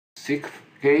Sixth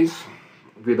case,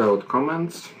 without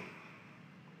comments.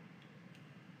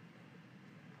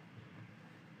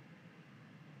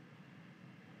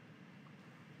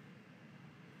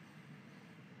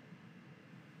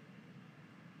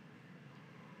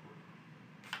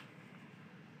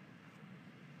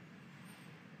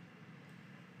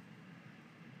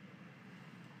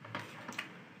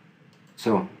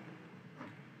 So,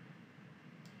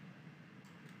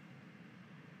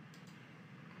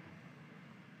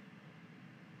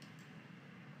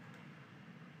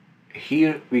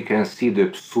 here we can see the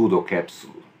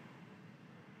pseudocapsule.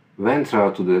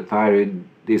 Ventral to the thyroid,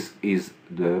 this is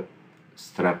the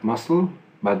strap muscle,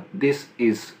 but this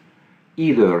is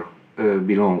either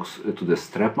belongs to the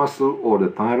strap muscle or the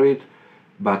thyroid,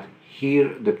 but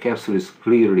here the capsule is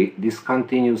clearly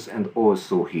discontinuous and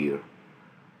also here.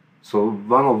 So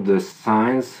one of the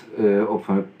signs of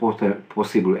a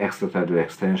possible extrathyroidal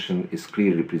extension is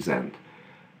clearly present.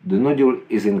 The nodule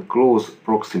is in close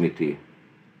proximity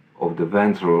of the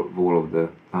ventral wall of the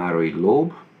thyroid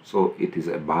lobe, so it is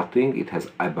abutting, it has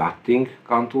abutting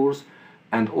contours,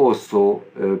 and also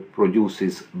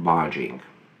produces bulging.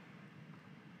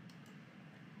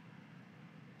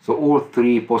 So all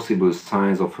three possible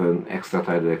signs of an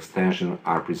extrathyroidal extension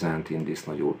are present in this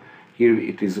nodule. Here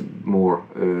it is more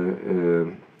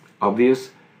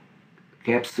obvious.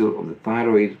 Capsule of the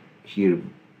thyroid, here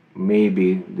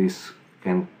maybe this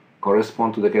can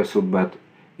correspond to the capsule, but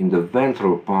in the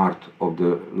ventral part of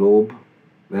the lobe,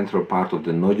 ventral part of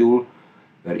the nodule,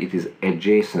 where it is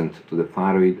adjacent to the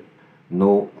thyroid,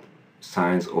 no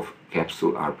signs of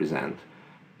capsule are present.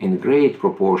 In great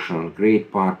proportion,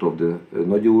 great part of the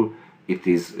nodule, it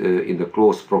is in the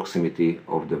close proximity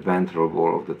of the ventral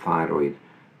wall of the thyroid,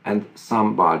 and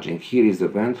some bulging. Here is the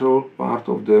ventral part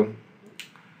of the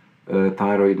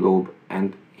thyroid lobe,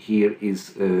 and here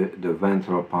is the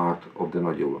ventral part of the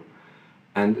nodule.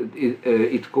 And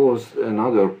it caused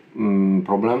another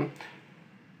problem.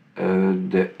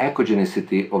 The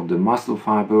echogenicity of the muscle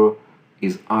fiber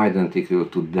is identical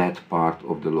to that part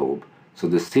of the lobe. So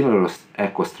the similar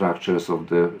echo structures of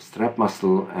the strap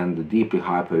muscle and the deeply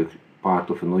hypoechoic part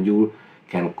of a nodule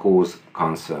can cause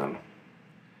concern.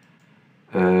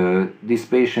 This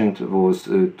patient was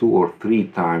 2 or 3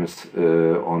 times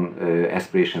on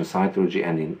aspiration cytology,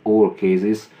 and in all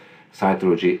cases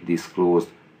cytology disclosed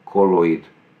colloid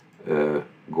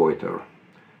goiter,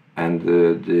 and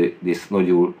this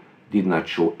nodule did not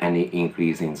show any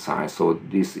increase in size. So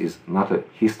this is not a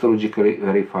histologically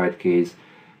verified case,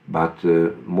 but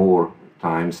more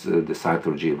times the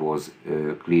cytology was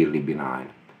clearly benign.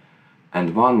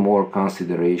 And one more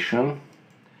consideration,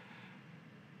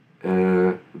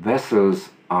 vessels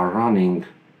are running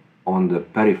on the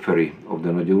periphery of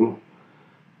the nodule,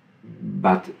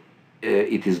 but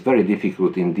it is very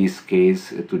difficult in this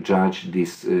case to judge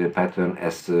this pattern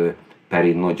as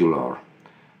perinodular.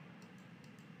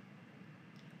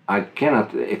 I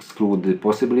cannot exclude the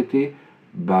possibility,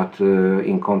 but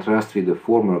in contrast with the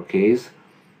former case,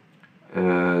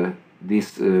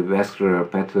 this vascular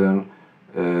pattern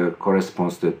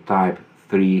corresponds to type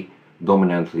 3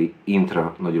 dominantly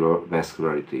intranodular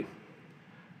vascularity.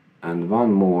 And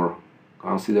one more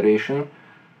consideration,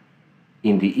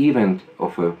 in the event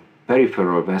of a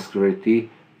peripheral vascularity,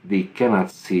 we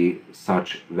cannot see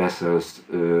such vessels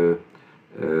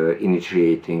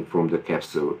initiating from the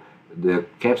capsule. The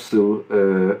capsule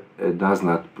does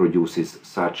not produce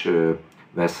such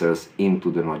vessels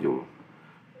into the nodule.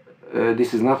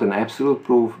 This is not an absolute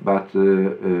proof, but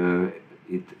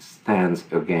it stands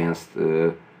against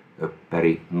a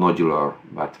perinodular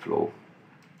blood flow.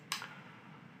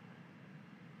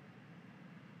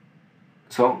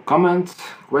 So, comments,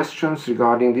 questions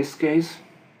regarding this case?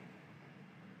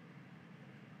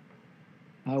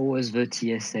 How was the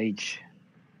TSH?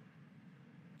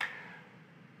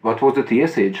 What was the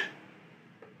TSH?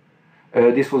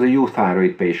 This was a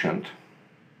euthyroid patient.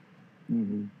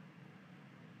 Mm-hmm.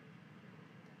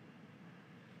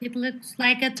 It looks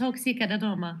like a toxic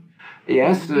adenoma.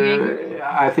 Yes,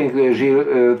 I think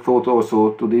Gilles thought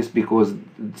also to this, because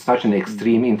such an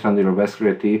extreme intranodular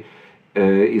vascularity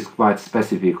is quite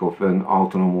specific of an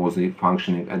autonomously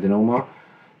functioning adenoma.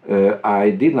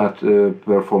 I did not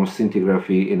perform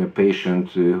scintigraphy in a patient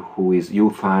who is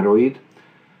euthyroid,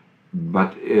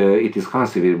 but it is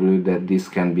conceivable that this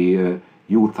can be a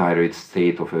euthyroid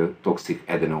state of a toxic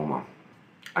adenoma.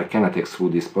 I cannot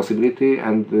exclude this possibility,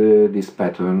 and this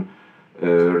pattern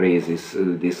raises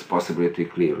this possibility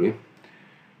clearly.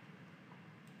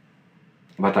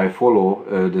 But I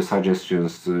follow the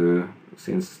suggestions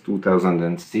since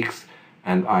 2006,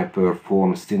 and I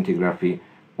perform scintigraphy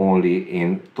only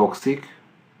in toxic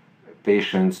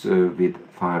patients with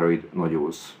thyroid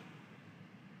nodules.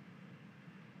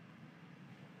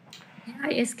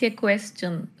 May I ask a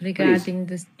question regarding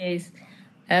this case?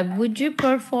 Would you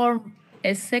perform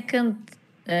a second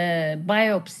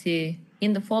biopsy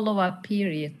in the follow-up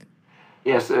period?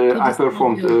 Yes, To I this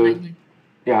performed. nodule, I mean.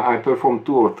 Yeah, I performed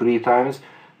 2 or 3 times,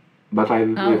 but I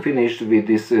Oh. finished with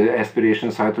this aspiration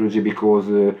cytology because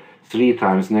 3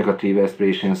 times negative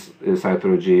aspiration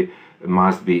cytology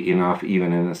must be enough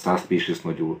even in a suspicious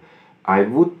nodule. I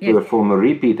would Yes. perform a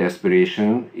repeat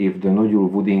aspiration if the nodule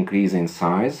would increase in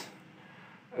size,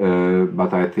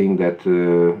 but I think that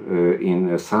in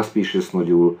a suspicious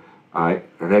nodule, I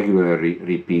regularly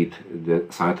repeat the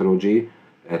cytology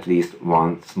at least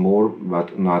once more,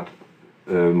 but not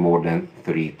more than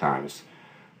 3 times.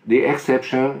 The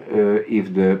exception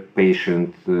if the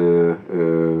patient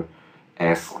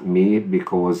asks me,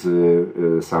 because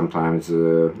sometimes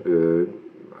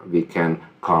we can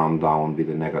calm down with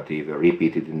a negative,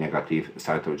 repeated negative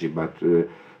cytology, but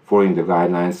following the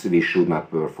guidelines, we should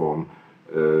not perform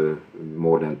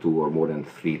more than 2 or more than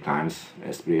 3 times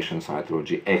aspiration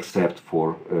cytology, except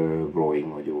for growing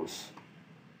nodules.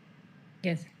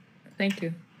 Yes. Thank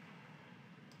you.